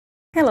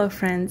Hello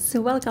friends,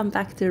 welcome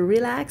back to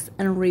Relax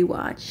and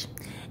Rewatch.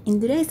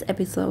 In today's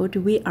episode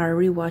we are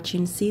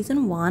rewatching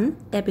season 1,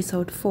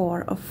 episode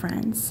 4 of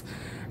Friends.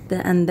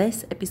 And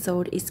this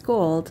episode is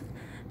called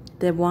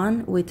The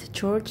One with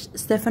George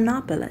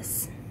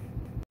Stephanopoulos.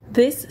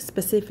 This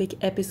specific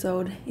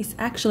episode is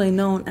actually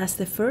known as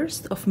the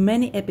first of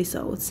many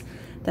episodes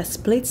that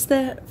splits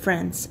the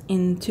friends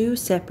in two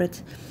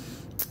separate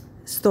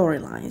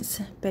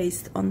storylines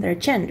based on their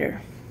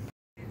gender.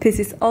 This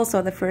is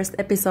also the first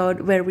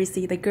episode where we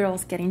see the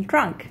girls getting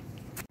drunk.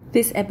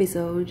 This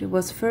episode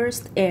was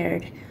first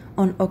aired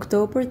on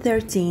October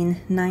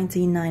 13,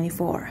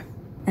 1994,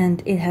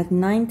 and it had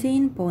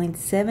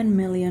 19.7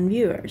 million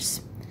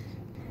viewers.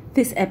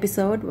 This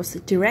episode was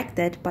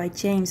directed by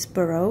James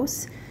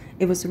Burrows.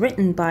 It was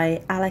written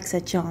by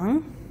Alexa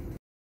Junge.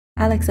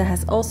 Alexa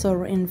has also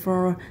written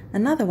for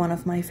another one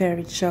of my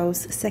favorite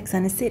shows, Sex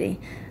and the City,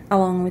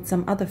 along with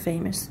some other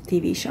famous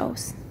TV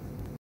shows.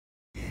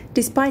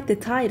 Despite the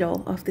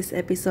title of this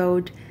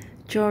episode,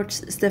 George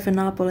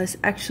Stephanopoulos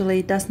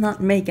actually does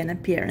not make an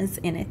appearance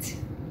in it.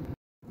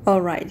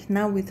 Alright,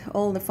 now with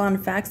all the fun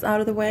facts out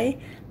of the way,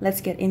 let's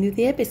get into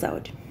the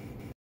episode.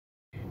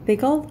 The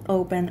cold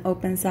open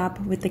opens up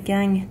with the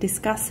gang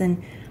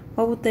discussing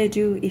what would they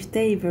do if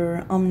they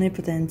were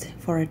omnipotent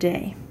for a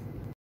day.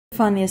 The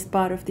funniest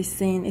part of this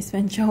scene is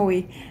when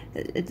Joey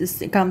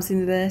just comes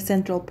into the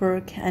Central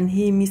Perk and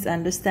he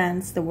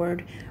misunderstands the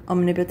word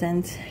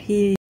omnipotent.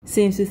 He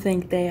seems to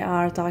think they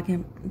are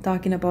talking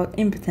about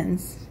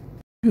impotence.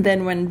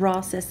 Then when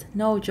Ross says,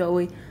 "No,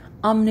 Joey,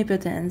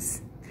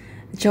 omnipotence,"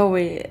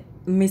 Joey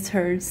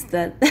mishears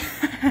that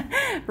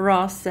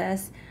Ross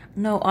says,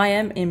 "No, I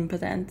am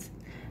impotent."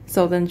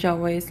 So then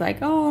Joey is like,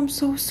 "Oh, I'm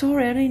so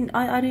sorry.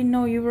 I didn't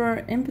know you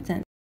were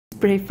impotent."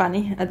 It's pretty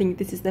funny. I think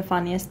this is the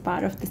funniest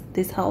part of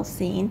this whole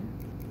scene.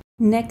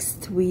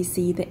 Next, we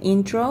see the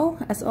intro,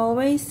 as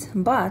always,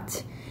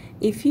 but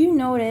if you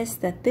notice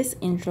that this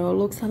intro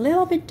looks a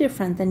little bit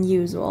different than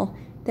usual,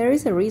 there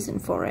is a reason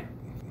for it.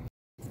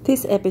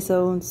 This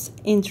episode's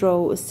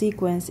intro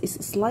sequence is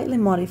slightly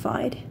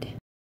modified,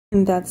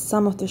 in that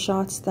some of the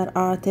shots that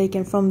are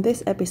taken from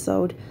this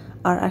episode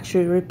are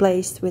actually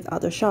replaced with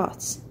other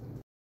shots.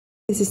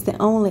 This is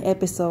the only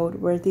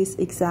episode where this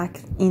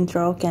exact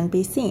intro can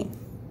be seen.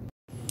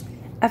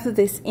 After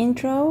this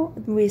intro,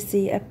 we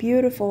see a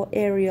beautiful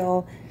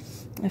aerial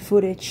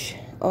footage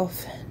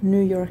of New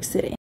York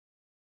City.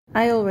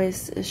 I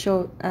always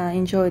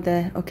enjoy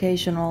the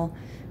occasional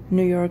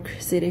New York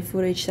City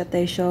footage that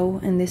they show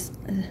in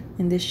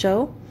this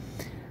show.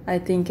 I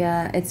think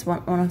it's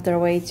one of their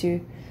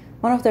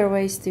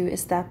ways to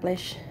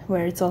establish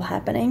where it's all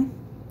happening.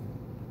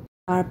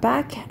 We are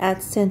back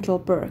at Central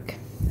Perk,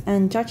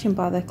 and judging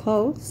by the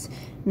clothes,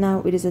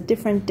 now it is a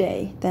different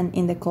day than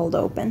in the cold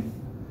open.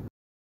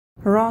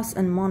 Ross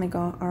and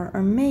Monica are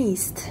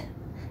amazed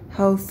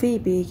how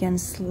Phoebe can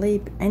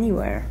sleep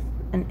anywhere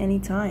and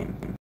anytime.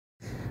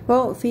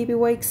 Well, Phoebe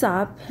wakes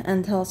up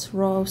and tells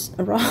Ross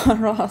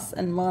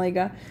and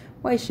Monica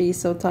why she is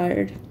so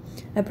tired.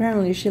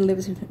 Apparently she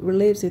lives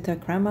with her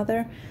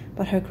grandmother,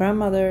 but her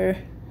grandmother,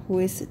 who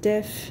is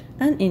deaf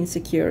and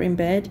insecure in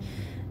bed,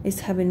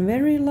 is having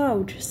very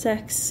loud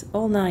sex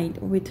all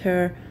night with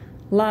her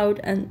loud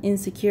and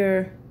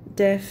insecure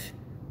deaf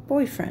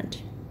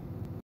boyfriend.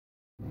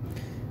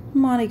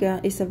 Monica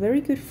is a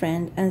very good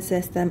friend and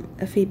says that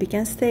Phoebe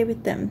can stay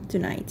with them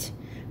tonight,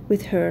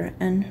 with her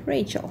and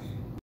Rachel.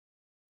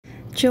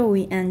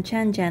 Joey and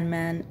Jan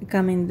Man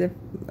come in the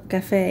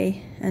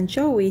cafe, and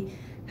Joey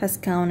has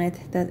counted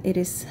that it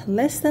is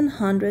less than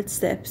 100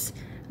 steps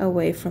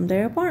away from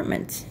their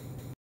apartment.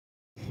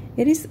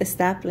 It is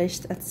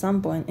established at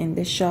some point in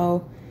the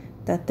show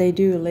that they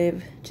do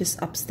live just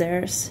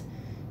upstairs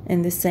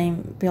in the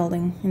same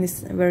building, in this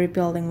very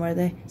building where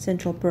the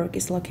Central Perk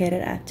is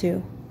located at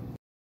too.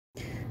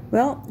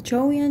 Well,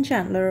 Joey and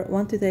Chandler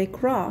want to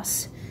take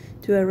Ross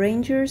to a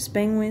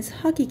Rangers-Penguins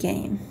hockey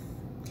game.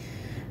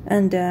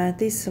 And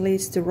this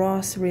leads to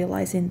Ross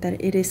realizing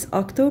that it is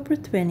October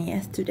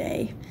 20th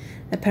today.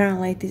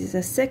 Apparently this is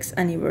a sex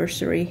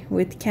anniversary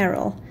with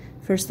Carol.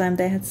 First time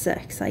they had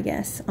sex, I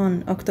guess,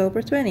 on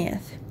October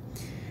 20th.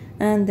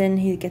 And then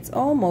he gets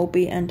all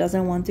mopey and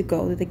doesn't want to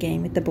go to the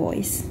game with the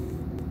boys.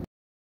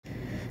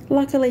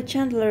 Luckily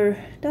Chandler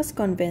does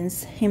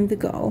convince him to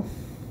go.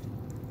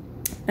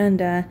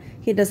 And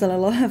he does a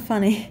little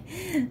funny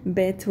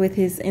bit with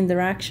his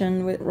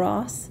interaction with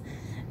Ross.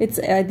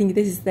 I think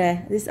this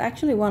is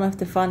actually one of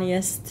the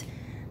funniest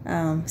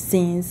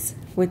scenes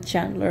with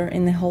Chandler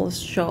in the whole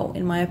show,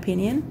 in my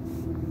opinion.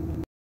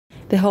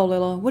 The whole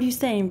little, "What are you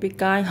saying, big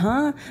guy?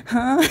 Huh?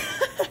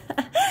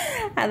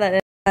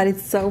 That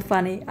is so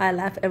funny. I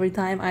laugh every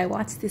time I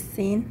watch this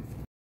scene.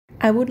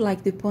 I would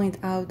like to point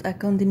out a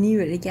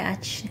continuity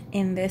catch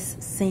in this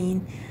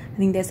scene. I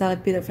think there's a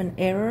bit of an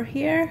error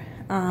here.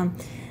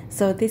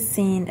 So this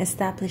scene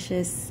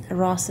establishes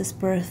Ross's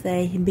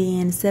birthday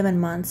being 7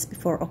 months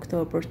before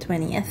October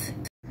 20th.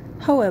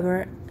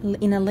 However,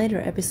 in a later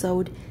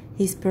episode,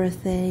 his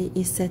birthday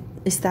is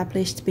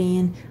established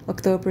being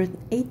October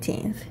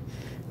 18th.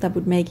 That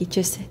would make it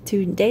just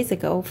 2 days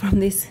ago from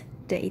this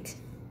date.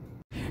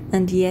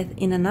 And yet,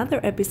 in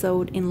another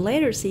episode in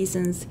later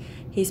seasons,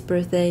 his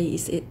birthday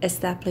is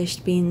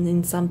established being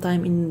in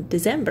sometime in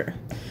December.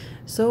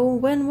 So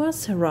when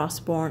was Ross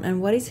born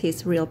and what is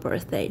his real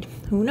birth date?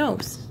 Who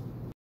knows?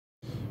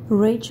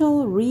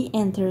 Rachel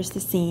re-enters the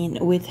scene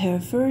with her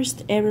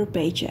first ever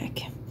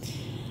paycheck.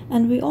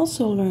 And we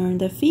also learn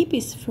that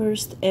Phoebe's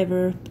first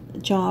ever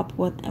job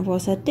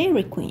was at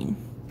Dairy Queen.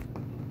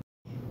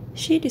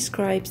 She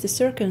describes the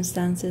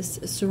circumstances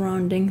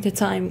surrounding the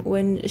time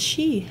when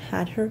she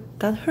got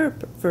her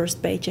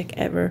first paycheck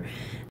ever,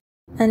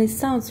 and it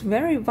sounds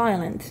very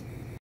violent.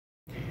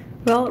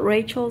 Well,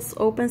 Rachel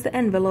opens the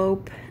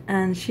envelope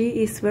and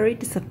she is very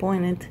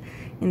disappointed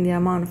in the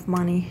amount of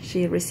money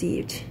she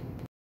received.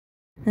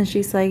 And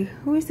she's like,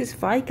 who is this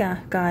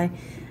FICA guy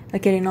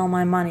getting all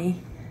my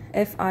money?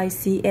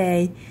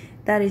 FICA,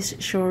 that is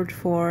short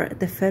for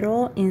the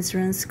Federal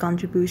Insurance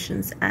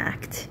Contributions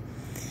Act.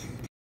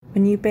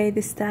 When you pay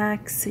this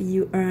tax,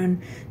 you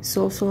earn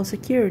Social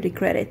Security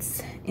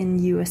credits in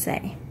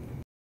USA.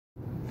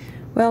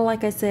 Well,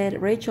 like I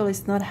said, Rachel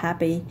is not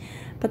happy,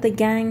 but the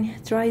gang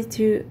tries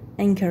to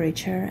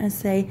encourage her and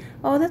say,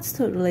 oh, that's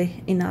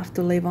totally enough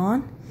to live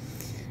on.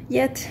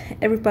 Yet,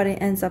 everybody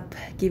ends up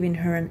giving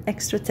her an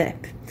extra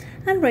tip.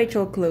 And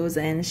Rachel clues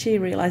in, she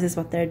realizes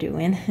what they're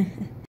doing.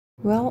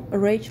 Well,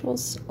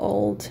 Rachel's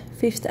old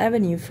Fifth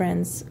Avenue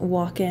friends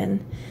walk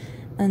in.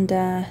 And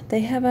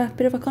they have a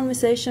bit of a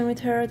conversation with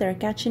her, they're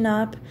catching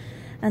up,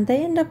 and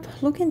they end up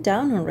looking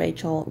down on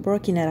Rachel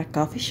working at a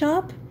coffee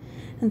shop,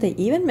 and they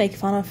even make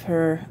fun of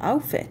her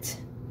outfit.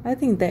 I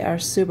think they are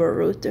super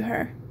rude to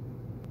her.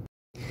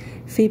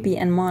 Phoebe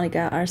and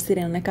Monica are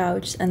sitting on the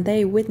couch and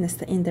they witness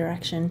the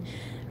interaction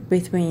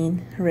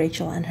between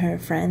Rachel and her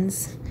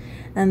friends,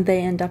 and they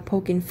end up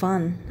poking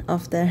fun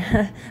of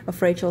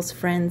of Rachel's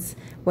friends'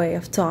 way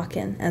of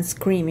talking and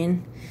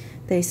screaming.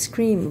 They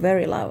scream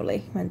very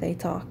loudly when they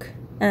talk.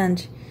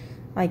 And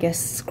I guess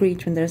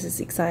screech when they're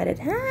excited.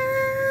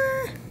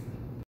 Ah!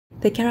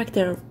 The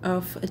character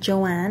of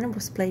Joanne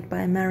was played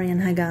by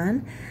Marian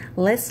Hagan,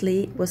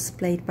 Leslie was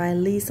played by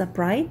Lisa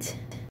Bright,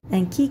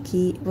 and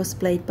Kiki was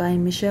played by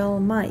Michelle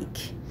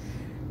Mike.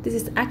 This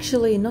is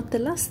actually not the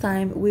last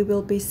time we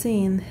will be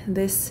seeing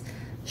this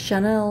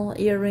Chanel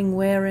earring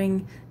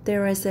wearing,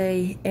 there is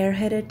a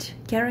airheaded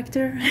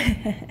character.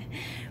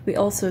 We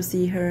also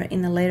see her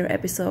in a later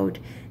episode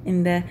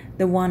in the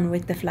one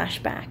with the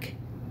flashback.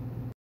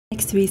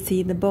 Next we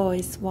see the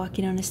boys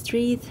walking on the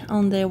street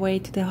on their way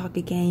to the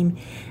hockey game,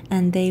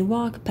 and they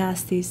walk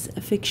past this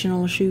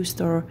fictional shoe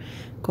store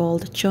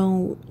called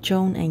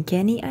Joan and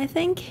Kenny, I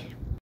think.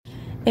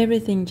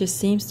 Everything just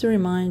seems to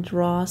remind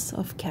Ross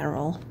of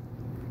Carol.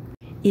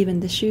 Even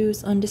the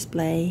shoes on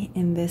display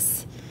in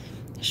this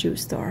shoe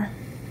store.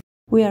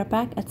 We are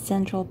back at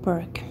Central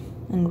Perk,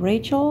 and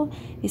Rachel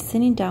is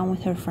sitting down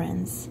with her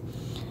friends.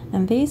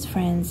 And these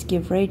friends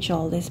give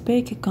Rachel this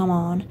big come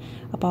on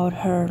about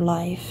her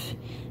life.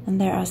 And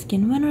they're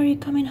asking, when are you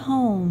coming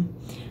home?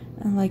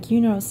 And like,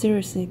 you know,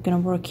 seriously gonna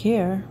work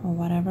here or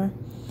whatever.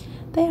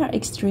 They are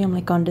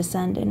extremely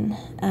condescending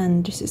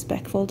and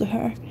disrespectful to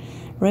her.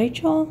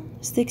 Rachel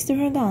sticks to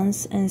her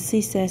guns and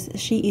she says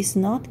she is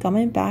not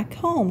coming back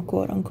home,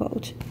 quote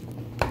unquote.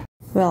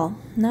 Well,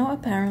 now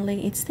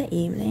apparently it's the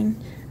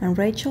evening and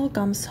Rachel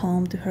comes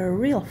home to her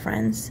real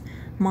friends,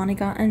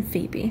 Monica and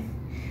Phoebe.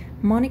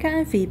 Monica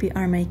and Phoebe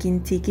are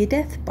making Tiki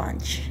Death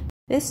Punch.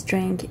 This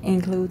drink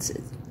includes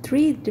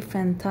 3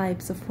 different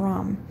types of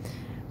rum: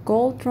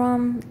 gold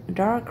rum,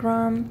 dark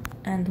rum,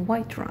 and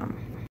white rum.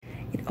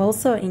 It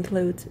also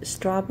includes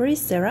strawberry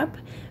syrup,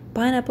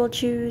 pineapple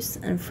juice,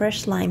 and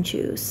fresh lime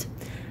juice.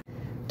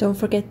 Don't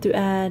forget to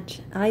add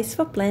ice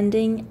for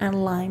blending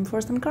and lime for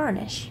some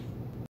garnish.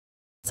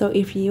 So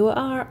if you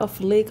are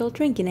of legal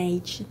drinking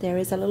age, there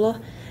is a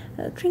little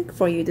drink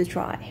for you to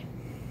try.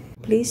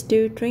 Please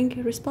do drink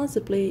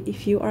responsibly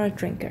if you are a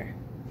drinker.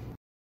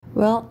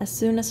 Well, as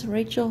soon as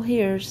Rachel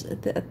hears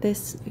that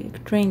this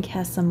drink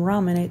has some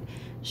rum in it,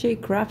 she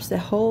grabs the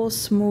whole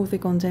smoothie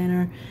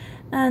container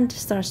and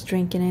starts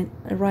drinking it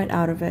right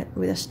out of it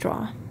with a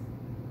straw.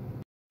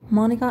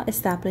 Monica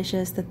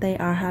establishes that they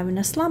are having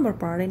a slumber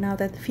party now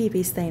that Phoebe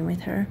is staying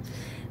with her.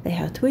 They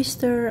have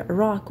Twister,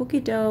 raw cookie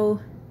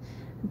dough.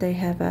 They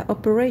have an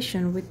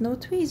operation with no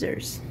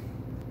tweezers.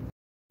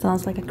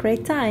 Sounds like a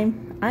great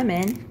time. I'm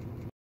in.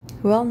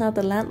 Well, now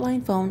the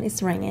landline phone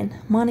is ringing.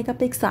 Monica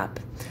picks up,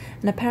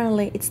 and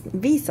apparently it's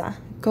Visa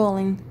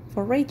calling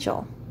for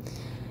Rachel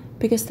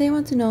because they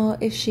want to know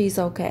if she's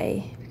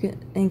okay.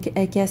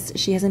 I guess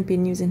she hasn't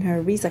been using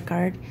her Visa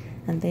card,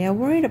 and they are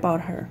worried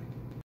about her.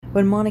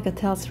 When Monica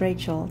tells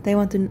Rachel, they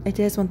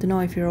just want to know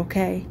if you're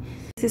okay.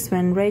 This is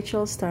when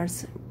Rachel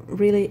starts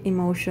really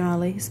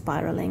emotionally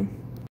spiraling.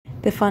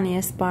 The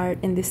funniest part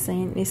in this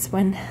scene is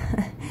when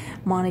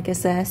Monica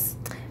says,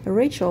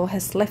 Rachel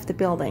has left the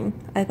building.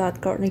 I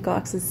thought Courtney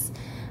Cox's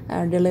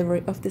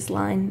delivery of this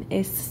line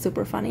is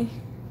super funny.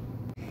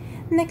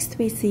 Next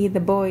we see the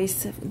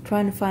boys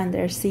trying to find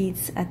their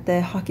seats at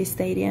the hockey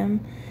stadium,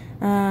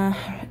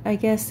 I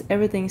guess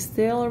everything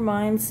still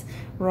reminds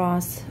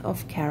Ross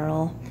of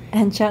Carol,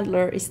 and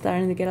Chandler is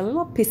starting to get a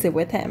little pissy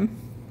with him.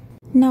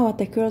 Now at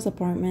the girls'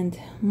 apartment,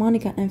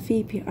 Monica and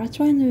Phoebe are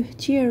trying to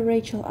cheer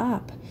Rachel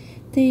up.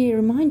 They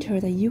remind her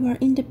that you are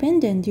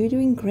independent, you're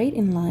doing great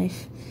in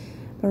life.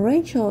 But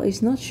Rachel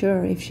is not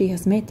sure if she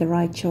has made the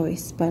right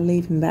choice by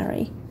leaving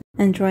Barry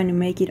and trying to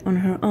make it on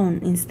her own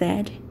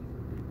instead.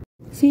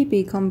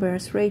 Phoebe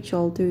compares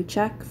Rachel to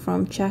Jack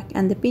from Jack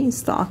and the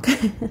Beanstalk.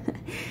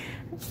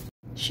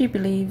 She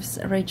believes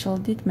Rachel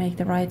did make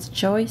the right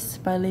choice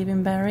by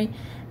leaving Barry,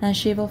 and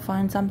she will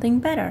find something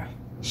better.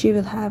 She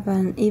will have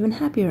an even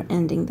happier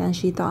ending than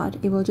she thought.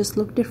 It will just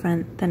look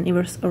different than it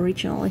was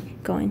originally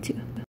going to.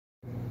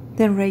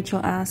 Then Rachel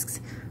asks,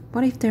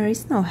 what if there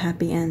is no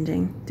happy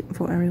ending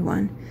for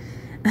everyone?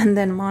 And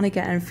then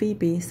Monica and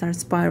Phoebe start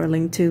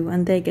spiraling too,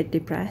 and they get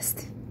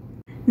depressed.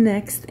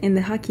 Next, in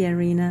the hockey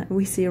arena,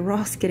 we see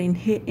Ross getting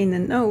hit in the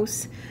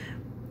nose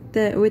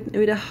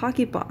with a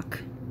hockey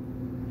puck.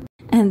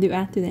 And to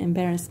add to the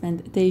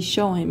embarrassment, they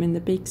show him in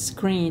the big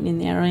screen in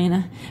the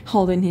arena,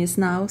 holding his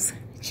nose.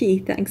 Gee,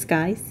 thanks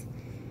guys.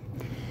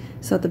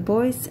 So the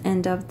boys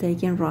end up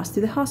taking Ross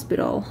to the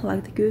hospital,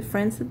 like the good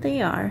friends that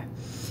they are.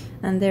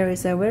 And there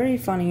is a very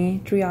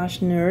funny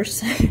triage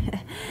nurse.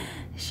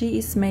 She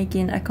is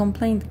making a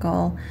complaint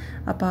call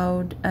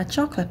about a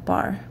chocolate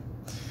bar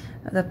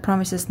that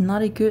promises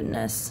nutty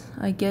goodness.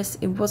 I guess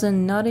it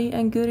wasn't nutty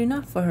and good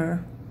enough for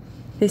her.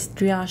 This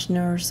triage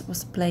nurse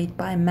was played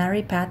by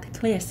Mary Pat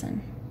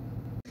Clearson.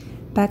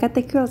 Back at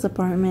the girls'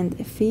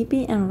 apartment,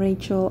 Phoebe and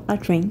Rachel are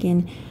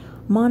drinking.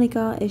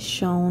 Monica is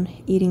shown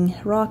eating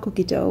raw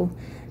cookie dough,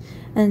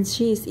 and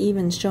she is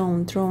even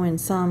shown throwing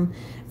some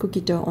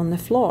cookie dough on the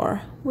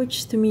floor,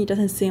 which to me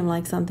doesn't seem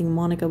like something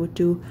Monica would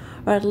do,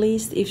 or at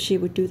least if she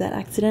would do that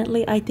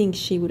accidentally, I think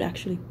she would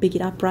actually pick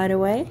it up right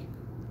away.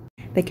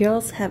 The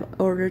girls have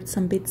ordered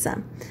some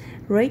pizza.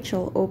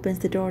 Rachel opens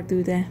the door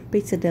to the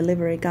pizza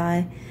delivery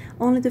guy,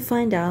 only to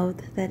find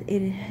out that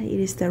it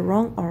is the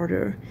wrong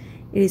order.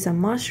 It is a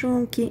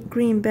mushroom,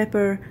 green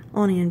pepper,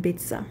 onion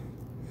pizza.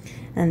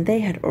 And they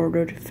had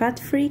ordered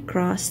fat-free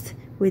crust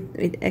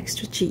with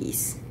extra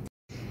cheese.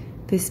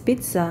 This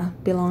pizza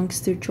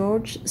belongs to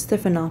George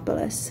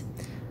Stephanopoulos.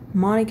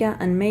 Monica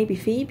and maybe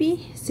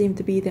Phoebe seem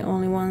to be the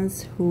only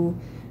ones who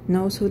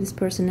knows who this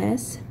person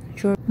is.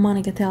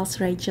 Monica tells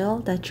Rachel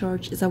that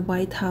George is a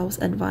White House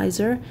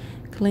advisor,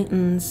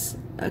 Clinton's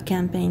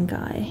campaign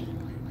guy.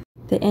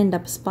 They end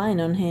up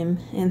spying on him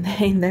in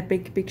the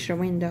big picture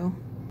window.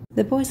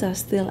 The boys are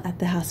still at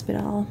the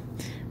hospital,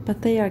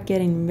 but they are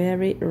getting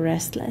very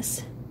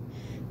restless.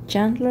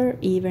 Chandler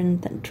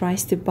even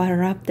tries to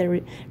butter up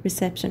the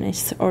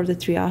receptionist or the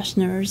triage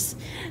nurse,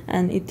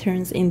 and it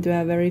turns into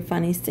a very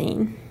funny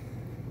scene.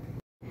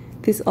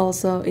 This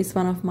also is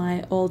one of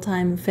my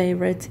all-time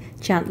favorite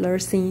Chandler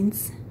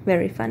scenes.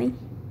 Very funny.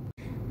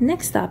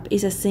 Next up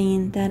is a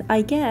scene that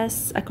I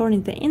guess,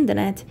 according to the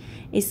internet,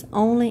 is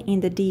only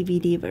in the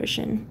DVD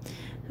version,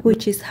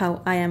 which is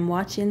how I am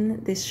watching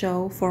this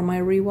show for my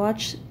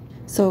rewatch.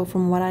 So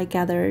from what I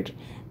gathered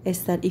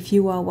is that if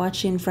you are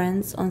watching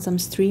Friends on some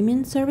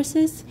streaming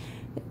services,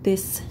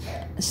 this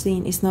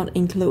scene is not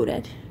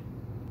included.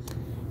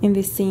 In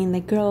this scene, the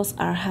girls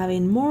are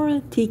having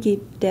more tiki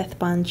death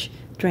punch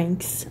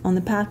drinks on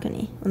the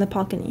balcony.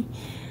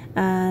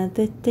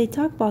 They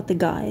talk about the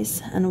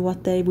guys and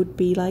what they would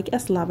be like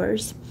as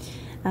lovers.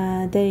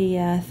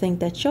 They think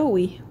that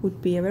Joey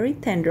would be a very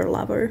tender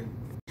lover.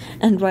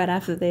 And right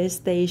after this,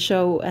 they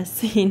show a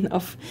scene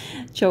of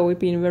Joey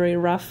being very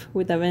rough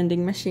with a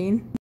vending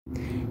machine.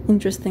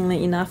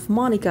 Interestingly enough,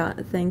 Monica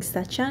thinks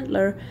that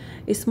Chandler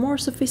is more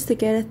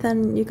sophisticated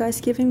than you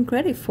guys give him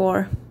credit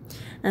for.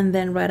 And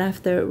then right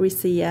after, we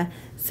see a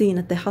scene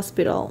at the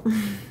hospital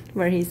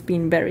where he's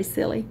being very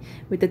silly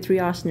with the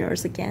triage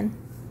nurse again.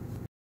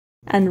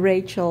 And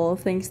Rachel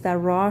thinks that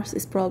Ross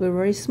is probably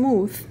very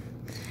smooth.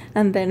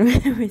 And then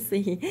we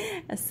see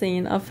a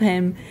scene of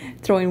him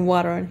throwing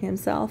water on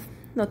himself,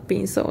 not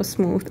being so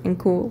smooth and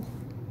cool.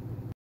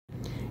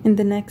 In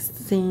the next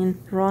scene,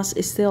 Ross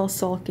is still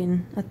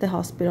sulking at the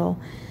hospital,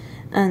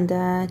 and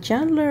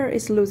Chandler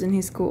is losing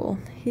his cool.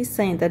 He's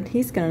saying that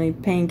he's gonna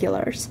need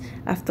painkillers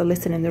after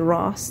listening to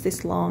Ross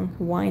this long,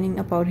 whining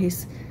about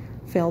his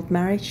failed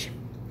marriage.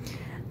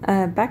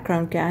 A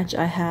background catch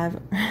I have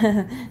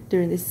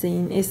during this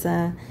scene is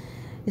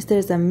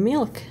there's a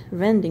milk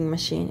vending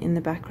machine in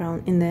the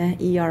background in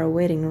the ER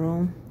waiting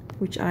room,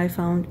 which I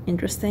found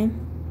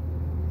interesting.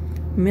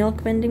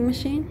 Milk vending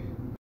machine?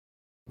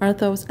 Are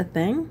those a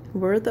thing?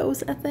 Were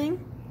those a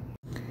thing?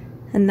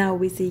 And now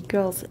we see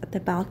girls at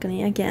the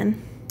balcony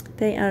again.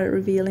 They are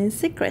revealing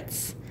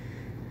secrets.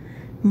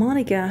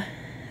 Monica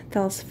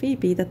tells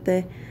Phoebe that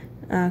the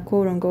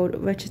quote-unquote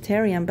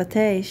vegetarian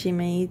pâté she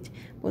made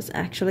was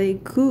actually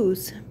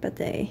goose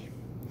pâté.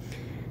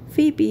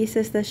 Phoebe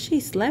says that she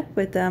slept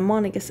with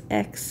Monica's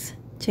ex,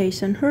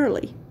 Jason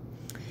Hurley.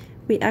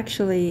 We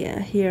actually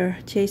hear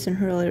Jason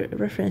Hurley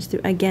referenced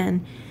to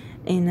again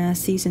in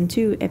season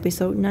 2,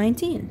 episode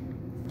 19.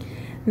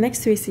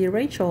 Next we see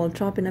Rachel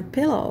dropping a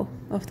pillow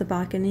off the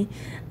balcony,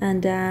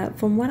 and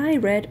from what I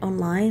read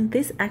online,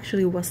 this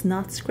actually was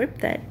not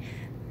scripted.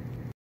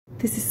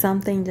 This is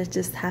something that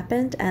just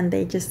happened and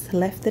they just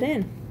left it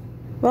in.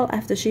 Well,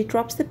 after she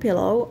drops the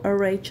pillow,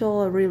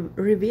 Rachel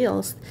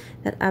reveals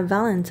that a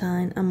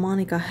valentine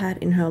Monica had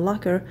in her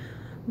locker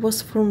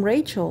was from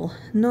Rachel,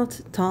 not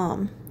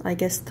Tom. I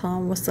guess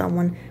Tom was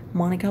someone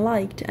Monica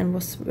liked and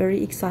was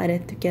very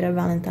excited to get a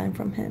valentine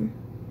from him.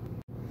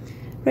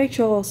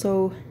 Rachel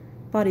also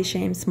body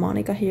shames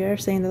Monica here,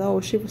 saying that,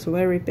 oh, she was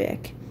very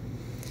big.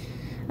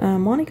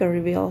 Monica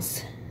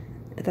reveals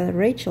that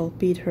Rachel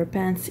beat her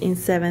pants in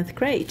 7th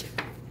grade.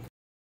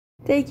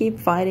 They keep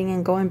fighting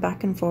and going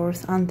back and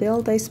forth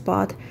until they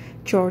spot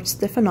George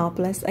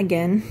Stephanopoulos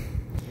again.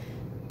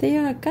 They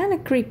are kind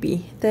of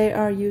creepy. They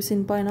are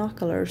using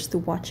binoculars to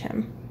watch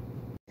him.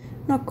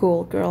 Not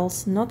cool,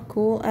 girls. Not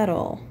cool at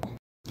all.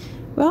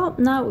 Well,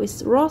 now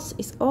Ross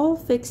is all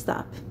fixed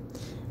up.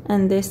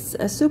 And this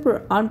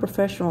super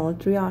unprofessional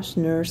triage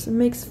nurse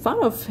makes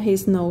fun of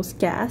his nose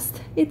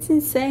cast. It's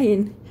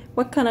insane.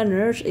 What kind of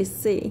nurse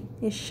is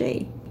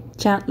she?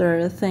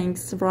 Chandler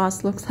thinks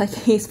Ross looks like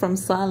he's from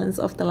Silence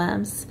of the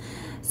Lambs.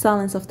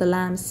 Silence of the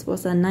Lambs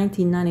was a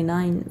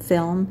 1999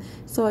 film,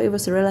 so it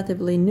was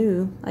relatively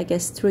new, I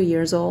guess 3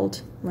 years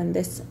old, when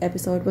this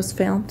episode was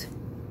filmed.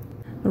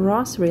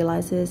 Ross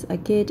realizes a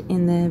kid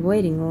in the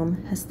waiting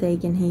room has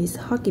taken his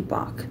hockey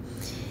puck.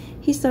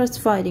 He starts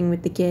fighting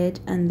with the kid,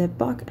 and the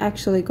puck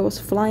actually goes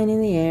flying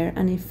in the air,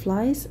 and it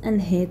flies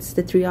and hits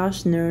the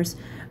triage nurse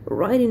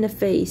right in the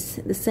face,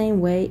 the same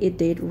way it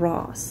did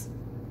Ross.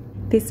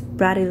 This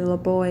bratty little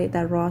boy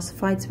that Ross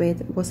fights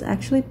with was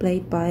actually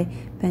played by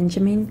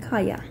Benjamin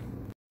Kaya.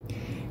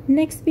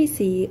 Next we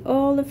see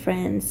all the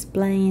friends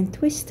playing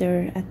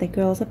Twister at the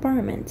girls'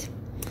 apartment.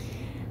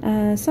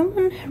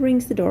 Someone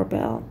rings the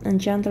doorbell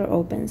and Chandler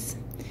opens.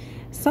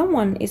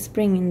 Someone is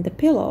bringing the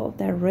pillow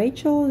that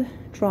Rachel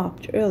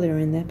dropped earlier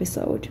in the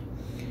episode.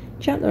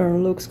 Chandler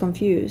looks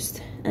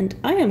confused, and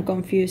I am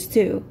confused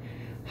too.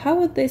 How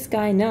would this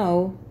guy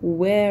know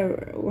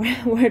where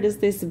does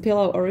this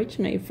pillow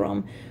originate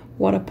from?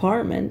 What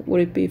apartment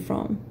would it be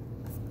from?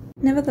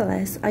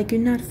 Nevertheless, I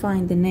could not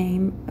find the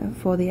name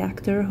for the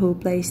actor who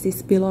plays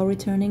this pillow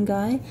returning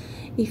guy.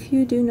 If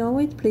you do know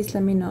it, please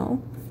let me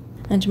know.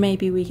 And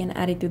maybe we can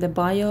add it to the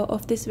bio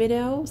of this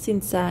video,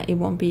 since it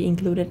won't be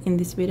included in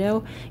this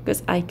video,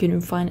 because I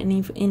couldn't find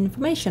any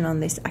information on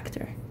this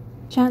actor.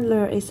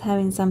 Chandler is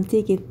having some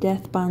ticket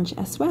death punch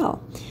as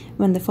well.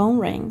 When the phone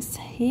rings,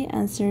 he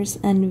answers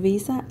and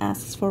Visa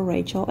asks for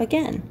Rachel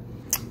again.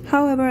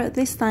 However,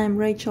 this time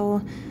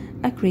Rachel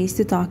agrees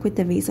to talk with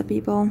the Visa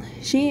people.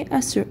 She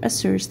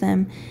assures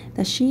them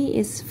that she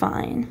is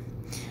fine,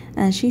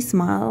 and she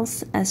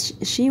smiles as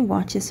she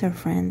watches her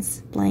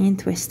friends playing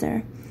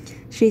Twister.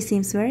 She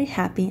seems very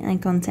happy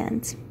and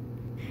content.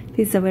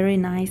 This is a very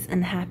nice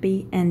and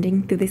happy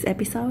ending to this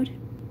episode.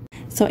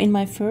 So in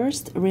my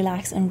first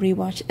Relax and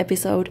Rewatch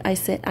episode, I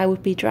said I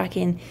would be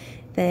tracking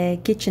the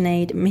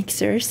KitchenAid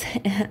mixers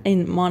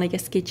in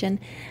Monica's kitchen,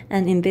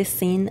 and in this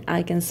scene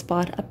I can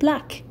spot a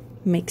black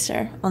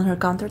mixer on her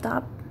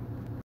countertop.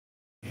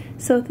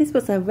 So this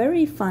was a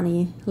very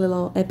funny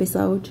little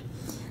episode.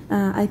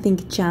 I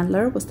think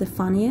Chandler was the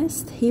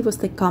funniest. He was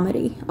the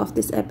comedy of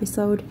this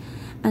episode.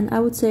 And I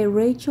would say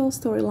Rachel's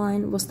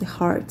storyline was the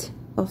heart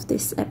of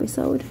this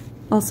episode.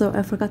 Also,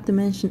 I forgot to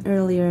mention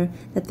earlier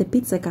that the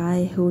pizza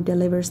guy who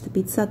delivers the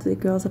pizza to the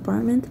girls'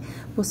 apartment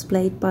was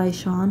played by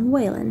Sean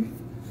Whalen.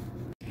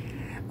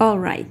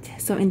 Alright,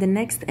 so in the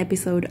next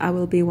episode I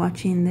will be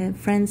watching the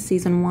Friends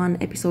Season 1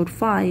 Episode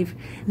 5,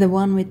 the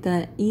one with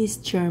the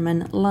East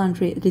German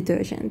laundry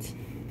detergent.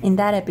 In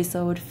that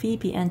episode,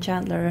 Phoebe and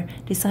Chandler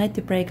decide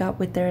to break up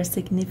with their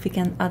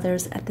significant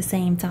others at the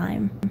same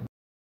time,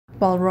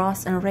 while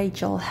Ross and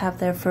Rachel have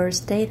their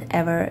first date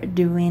ever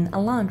doing a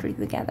laundry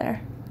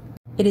together.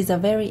 It is a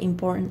very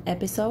important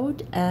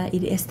episode.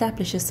 It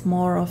establishes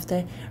more of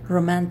the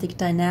romantic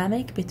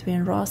dynamic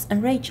between Ross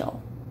and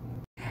Rachel.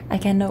 I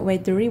cannot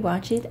wait to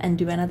rewatch it and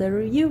do another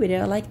review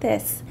video like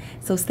this.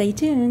 So stay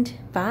tuned.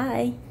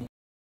 Bye!